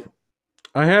them out.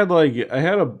 I had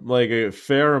a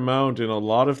fair amount in a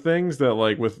lot of things that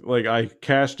I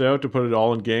cashed out to put it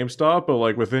all in GameStop, but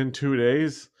like within 2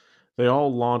 days they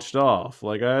all launched off.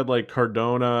 Like I had like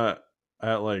Cardona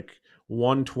at like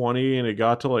 120 and it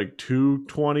got to like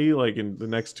 220 like in the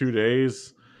next 2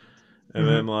 days. And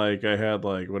then like I had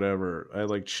like whatever. I had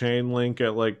like Chainlink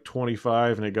at like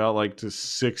 25 and it got like to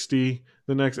 60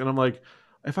 the next, and I'm like,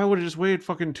 if I would have just waited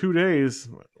fucking 2 days,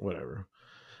 whatever.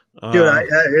 Dude,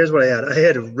 here's what I had. I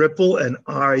had Ripple and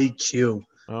REQ.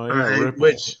 Oh yeah, Ripple.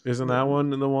 Which isn't that one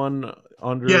the one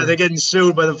under? Yeah, they're getting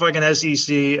sued by the fucking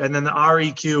SEC, and then the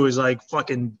REQ is like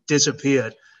fucking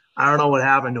disappeared. I don't know what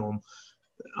happened to them.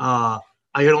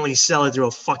 I could only sell it through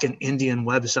a fucking Indian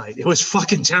website. It was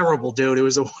fucking terrible, dude. It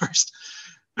was the worst.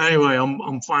 Anyway,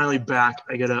 I'm finally back.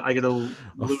 I gotta lose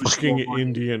fucking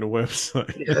Indian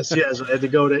website. Yes. I had to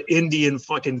go to Indian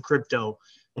fucking crypto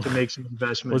to make some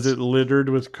investments. Was it littered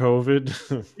with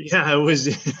COVID? Yeah, it was.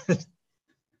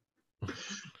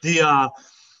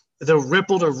 The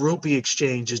Ripple to Rupee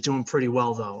exchange is doing pretty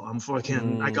well though.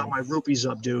 I got my rupees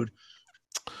up, dude.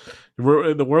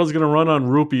 The world's gonna run on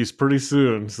rupees pretty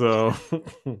soon, so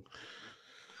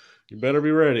you better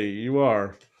be ready. You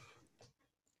are.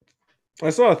 I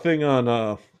saw a thing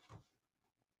on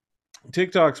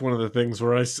TikTok's one of the things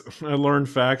where I learn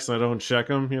facts and I don't check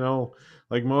them. You know,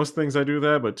 like most things I do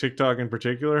that, but TikTok in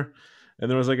particular. And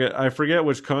there was like I forget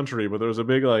which country, but there was a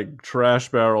big like trash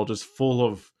barrel just full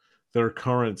of their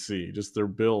currency, just their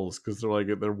bills, because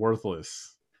they're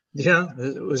worthless. Yeah,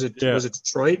 was it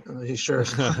Detroit? Are you sure?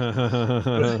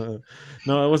 No,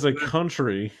 it was a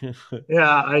country.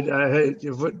 Yeah,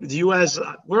 the U.S.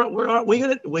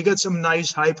 We got some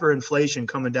nice hyperinflation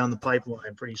coming down the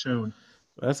pipeline pretty soon.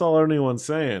 That's all anyone's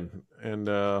saying, and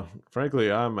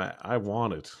frankly, I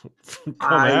want it.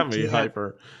 Come at me,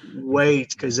 hyper.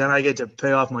 Wait, because then I get to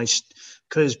pay off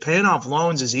because paying off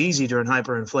loans is easy during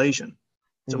hyperinflation.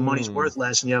 So money's worth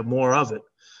less, and you have more of it.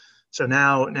 So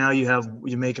now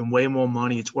you're making way more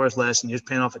money. It's worth less, and you're just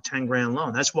paying off a $10,000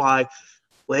 loan. That's why,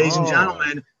 ladies and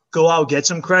gentlemen, go out, get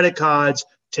some credit cards,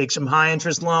 take some high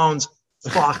interest loans.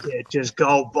 Fuck it, just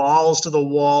go balls to the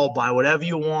wall, buy whatever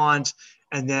you want,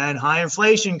 and then high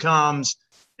inflation comes,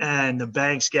 and the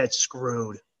banks get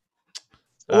screwed.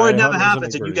 Or it never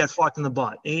happens, and you get fucked in the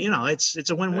butt. You know, it's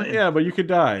a win-win. Yeah, but you could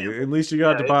die. At least you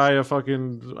got to buy a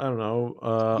fucking I don't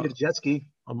know. You get a jet ski.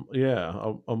 A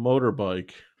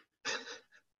motorbike.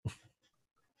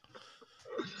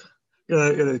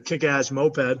 Got a kick-ass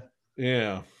moped.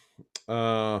 Yeah.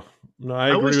 No,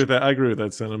 I agree with that. I agree with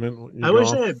that sentiment. I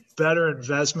wish I had better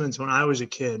investments when I was a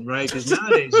kid, right? Because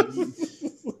nowadays,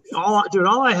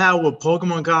 all I had were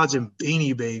Pokemon cards and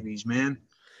Beanie Babies, man.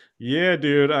 Yeah,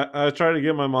 dude. I tried to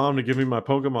get my mom to give me my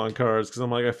Pokemon cards because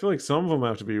I'm like, I feel like some of them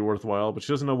have to be worthwhile, but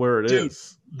she doesn't know where it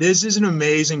is. This is an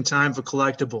amazing time for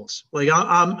collectibles. Like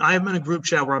I'm in a group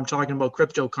chat where I'm talking about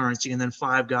cryptocurrency, and then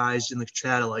 5 guys in the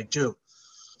chat are like, dude,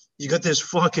 you got this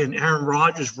fucking Aaron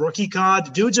Rodgers rookie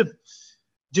card. Dude's a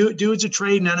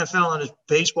trading NFL on his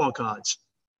baseball cards.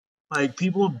 Like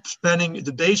people are spending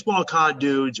the baseball card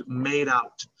dudes made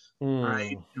out.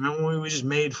 Right? Remember when we just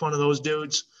made fun of those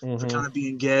dudes for kind of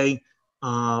being gay?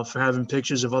 for having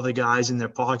pictures of other guys in their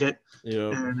pocket.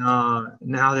 Yep. And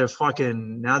now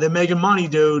they're making money,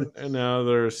 dude. And now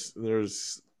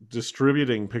there's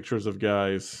distributing pictures of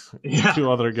guys Yeah.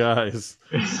 to other guys.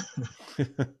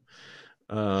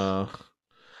 uh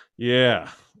yeah,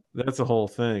 that's a whole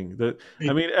thing. That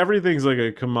I mean, everything's like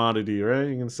a commodity, right?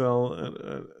 You can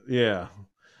sell yeah.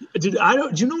 Dude, I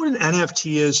don't. Do you know what an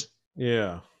NFT is?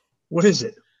 Yeah. What is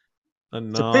it? A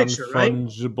It's a picture, right?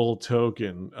 non-fungible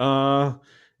token.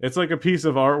 It's like a piece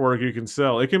of artwork you can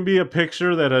sell. It can be a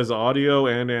picture that has audio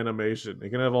and animation.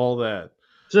 It can have all that.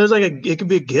 So it's like it can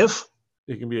be a GIF.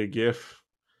 It can be a GIF.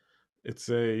 It's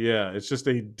it's just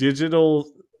a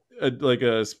digital, like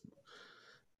a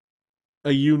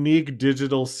unique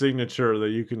digital signature that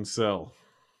you can sell.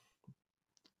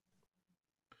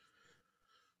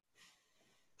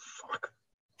 Fuck.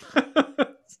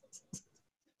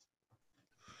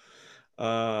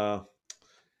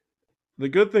 The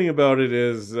good thing about it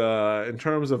is, in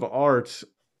terms of art,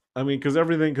 I mean, because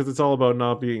it's all about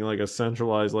not being like a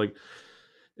centralized, like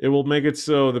it will make it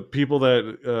so the people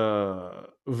that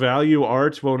value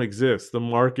art won't exist. The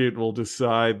market will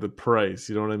decide the price.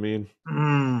 You know what I mean?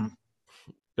 Mm.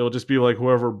 It'll just be like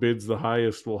whoever bids the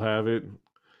highest will have it.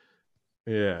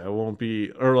 Yeah, it won't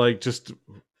be, or like just,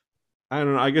 I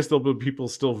don't know. I guess there'll be people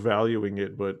still valuing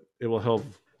it, but it will help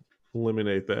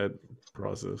eliminate that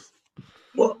process.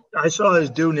 Well, I saw this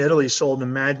dude in Italy sold an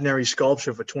imaginary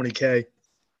sculpture for 20K.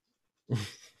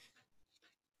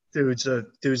 Dude's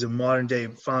a modern day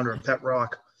founder of Pet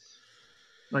Rock.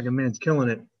 Like a man's killing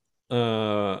it.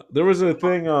 There was a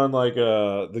thing on like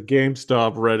the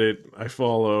GameStop Reddit I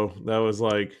follow that was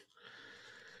like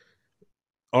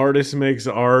artist makes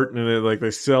art and like they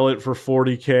sell it for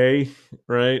 40K,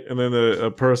 right? And then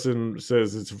a person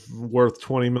says it's worth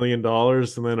 $20 million,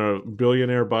 and then a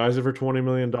billionaire buys it for $20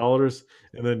 million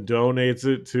and then donates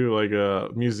it to like a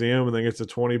museum and then gets a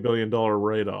 $20 billion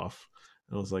write-off.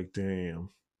 And I was like, damn,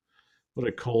 what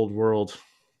a cold world.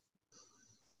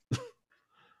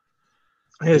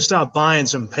 I gotta stop buying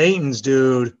some paintings,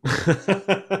 dude. That's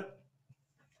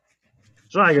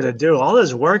what I gotta do. All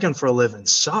this working for a living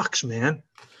sucks, man.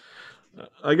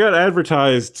 I got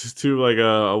advertised to like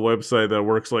a website that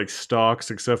works like stocks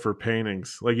except for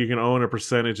paintings. Like you can own a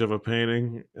percentage of a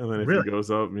painting, and then if it Really? goes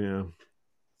up, yeah.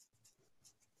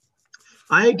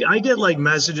 I get like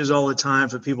messages all the time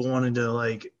for people wanting to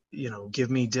like,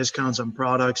 give me discounts on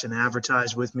products and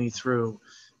advertise with me through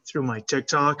my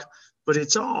TikTok, but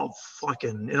it all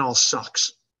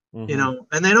sucks. Mm-hmm.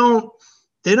 And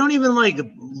they don't even like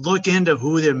look into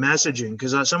who they're messaging,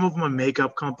 because some of them are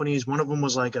makeup companies. One of them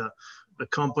was like a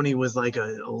company with like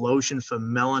a lotion for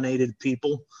melanated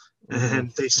people, and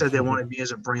they said they Mm-hmm. wanted me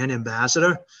as a brand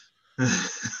ambassador.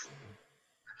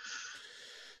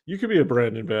 You could be a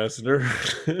brand ambassador.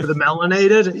 For the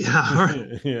melanated.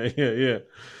 Yeah. Yeah.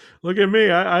 Look at me.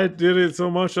 I did it so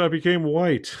much I became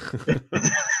white.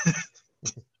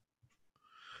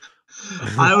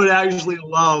 I would actually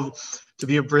love to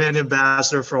be a brand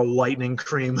ambassador for a whitening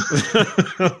cream.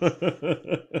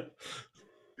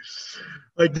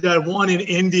 Like that one in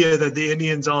India that the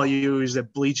Indians all use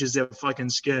that bleaches their fucking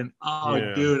skin. Oh,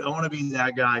 Yeah. dude, I want to be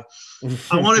that guy.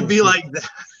 I want to be like that.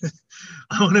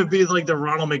 I want to be like the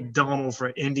Ronald McDonald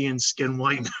for Indian skin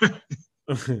whitener.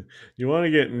 You want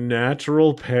to get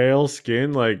natural pale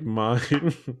skin like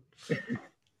mine?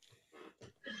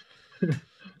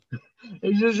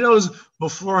 It just shows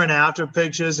before and after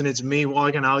pictures, and it's me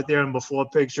walking out there, and before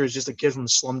picture is just a kid from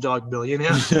Slumdog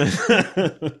Billionaire.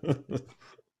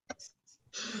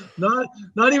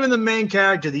 Not even the main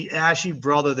character, the ashy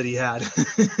brother that he had.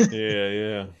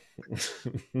 Yeah.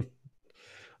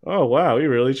 Oh wow, he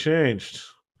really changed.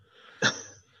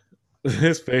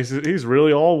 His face he's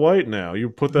really all white now. You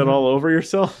put that all over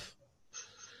yourself?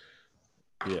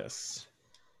 Yes.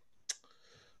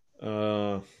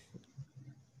 No,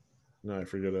 I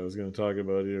forget what I was going to talk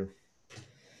about here.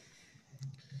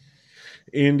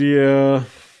 India.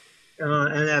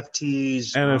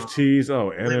 NFTs. NFTs.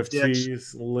 Limp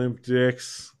NFTs. Limp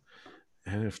dicks.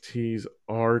 NFTs.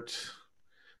 Art.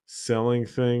 Selling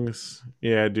things.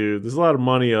 Yeah, dude. There's a lot of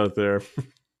money out there.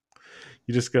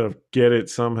 You just got to get it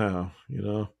somehow,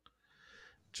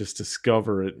 Just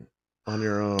discover it on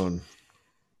your own.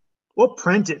 Or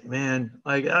print it, man.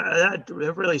 Like that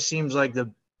really seems like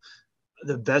the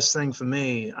best thing for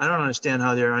me. I don't understand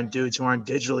how there aren't dudes who aren't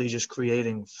digitally just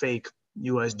creating fake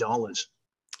US dollars.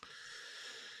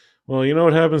 Well, you know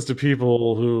what happens to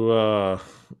people who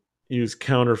use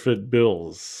counterfeit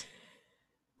bills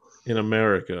in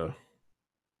America?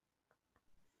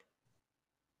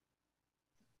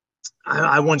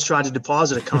 I once tried to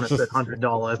deposit a counterfeit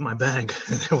 $100 at my bank.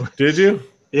 Did you?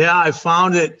 Yeah, I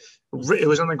found it. It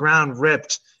was on the ground,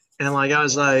 ripped, and like I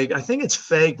was like, I think it's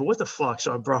fake, but what the fuck?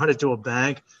 So I brought it to a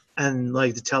bank, and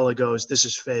like the teller goes, "This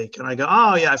is fake," and I go,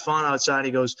 "Oh yeah, I found it outside."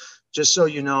 He goes, "Just so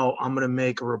you know, I'm gonna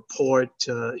make a report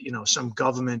to some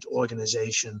government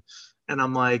organization," and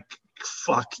I'm like,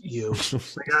 "Fuck you!"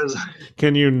 Like I was,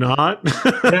 Can you not?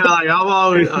 yeah, like I'm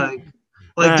always like,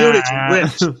 dude, it's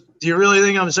ripped. Do you really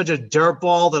think I'm such a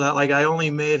dirtball that I only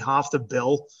made half the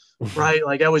bill, right?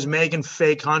 Like I was making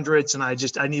fake hundreds and I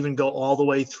didn't even go all the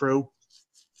way through.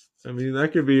 I mean,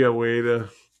 that could be a way to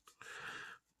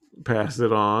pass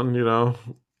it on, No,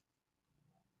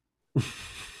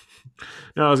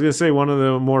 I was gonna say one of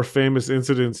the more famous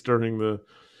incidents during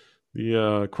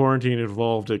the quarantine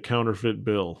involved a counterfeit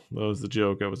bill. That was the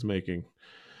joke I was making.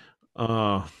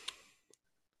 Uh,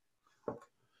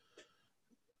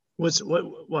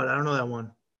 What? I don't know that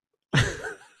one.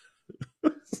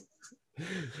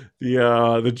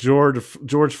 the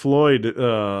George Floyd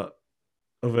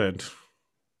event.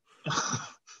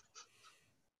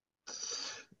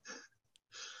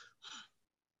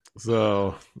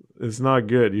 So it's not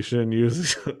good. You shouldn't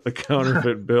use a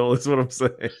counterfeit bill. Is what I'm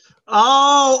saying.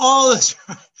 That's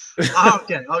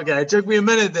right. Okay. It took me a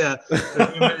minute there.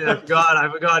 I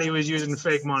forgot he was using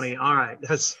fake money. All right,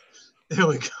 there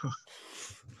we go.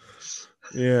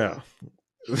 Yeah.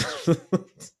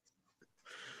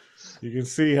 You can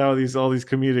see how all these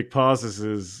comedic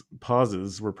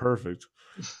pauses were perfect.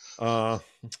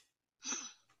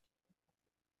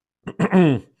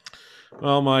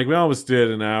 Well, Mike, we almost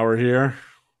did an hour here.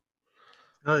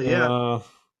 Oh yeah.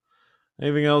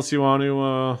 Anything else you want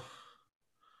to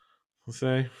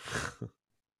say?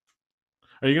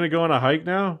 Are you gonna go on a hike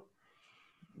now?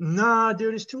 Nah,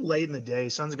 dude, it's too late in the day.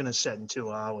 Sun's gonna set in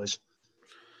 2 hours.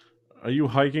 Are you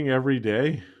hiking every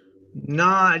day?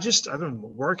 Nah, I've been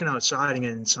working outside and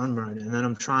getting sunburned, and then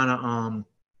I'm trying to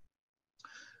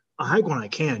I hike when I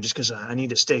can, just because I need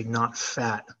to stay not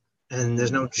fat, and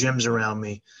there's no gyms around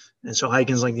me, and so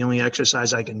hiking is like the only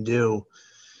exercise I can do.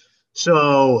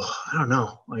 So I don't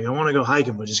know. Like I want to go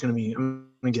hiking, but I'm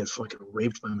gonna get fucking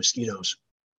raped by mosquitoes.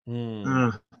 Mm.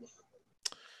 I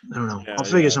don't know. Yeah, I'll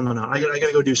figure yeah. something out. I gotta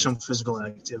go do some physical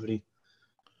activity.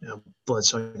 Blood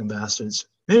sucking bastards.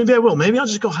 Maybe I will. Maybe I'll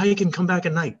just go hike and come back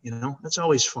at night. That's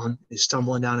always fun. Is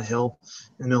stumbling down a hill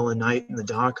in the middle of the night in the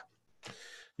dark.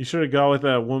 You should have gone with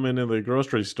that woman in the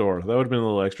grocery store. That would have been a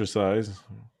little exercise.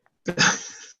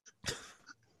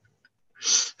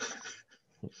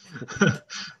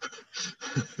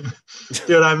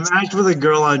 Dude, I matched with a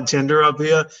girl on Tinder up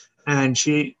here, and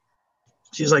she's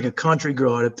like a country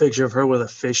girl. I had a picture of her with a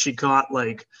fish she caught.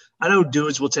 Like I know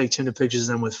dudes will take Tinder pictures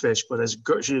of them with fish, but as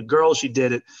she's a girl, she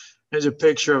did it. There's a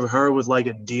picture of her with like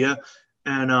a deer,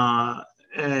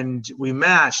 and we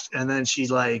matched, and then she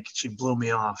blew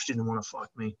me off. She didn't want to fuck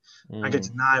me. I got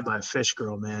denied by a fish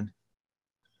girl, man.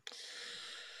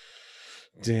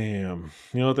 Damn.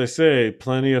 You know what they say?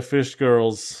 Plenty of fish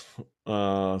girls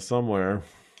somewhere.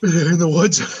 In the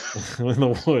woods. In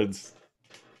the woods.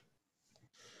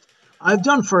 I've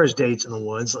done first dates in the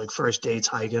woods, like first dates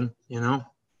hiking,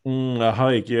 A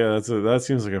hike, yeah, that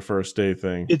seems like a first date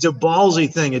thing. It's a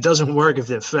ballsy thing. It doesn't work if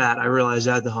they're fat. I realized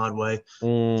that the hard way.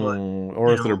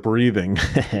 Or if they're breathing.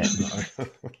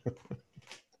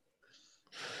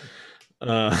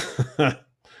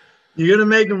 You're gonna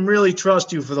make them really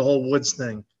trust you for the whole woods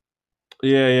thing.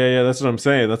 Yeah. That's what I'm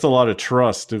saying. That's a lot of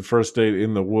trust in first date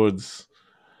in the woods.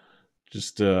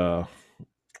 Just that's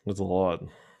a lot.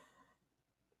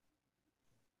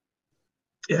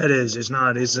 Yeah, it is. It's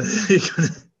not.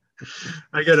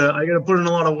 I gotta put in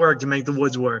a lot of work to make the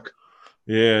woods work.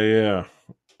 Yeah.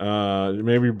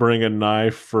 Maybe bring a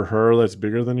knife for her that's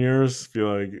bigger than yours.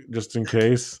 Feel like just in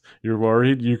case you're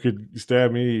worried, you could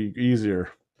stab me easier.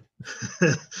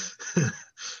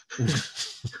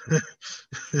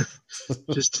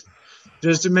 just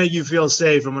to make you feel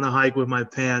safe, I'm gonna hike with my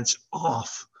pants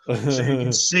off, so you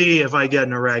can see if I get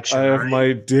an erection. I have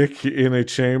my dick in a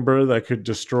chamber that could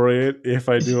destroy it if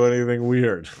I do anything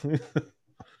weird.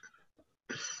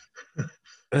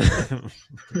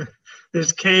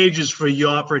 This cage is for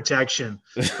your protection.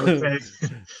 Okay.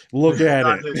 Look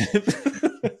at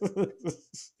it.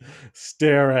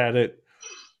 Stare at it.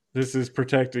 This is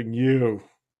protecting you.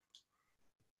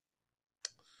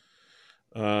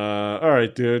 All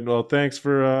right, dude. Well, thanks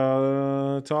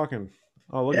for talking.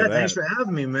 Oh, look at that. Thanks for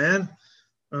having me, man.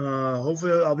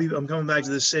 Hopefully I'm coming back to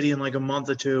the city in like a month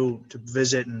or two to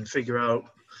visit and figure out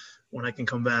when I can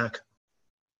come back.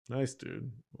 Nice,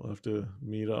 dude. We'll have to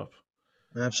meet up.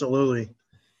 Absolutely.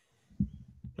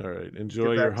 All right.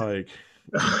 Enjoy your hike.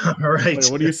 All right.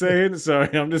 Wait, what are you saying? Sorry,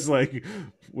 I'm just like,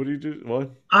 what do you do?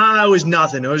 What? It was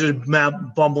nothing. It was just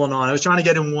bumbling on. I was trying to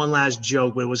get in one last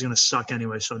joke, but it was going to suck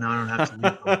anyway. So now I don't have to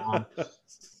leave on a bomb.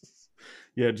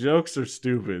 Yeah, jokes are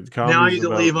stupid. Now I Comedy's need to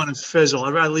about. leave on a fizzle.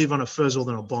 I'd rather leave on a fizzle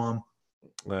than a bomb.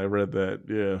 I read that.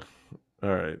 Yeah.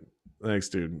 All right. Thanks,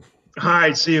 dude. All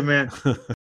right. See you, man.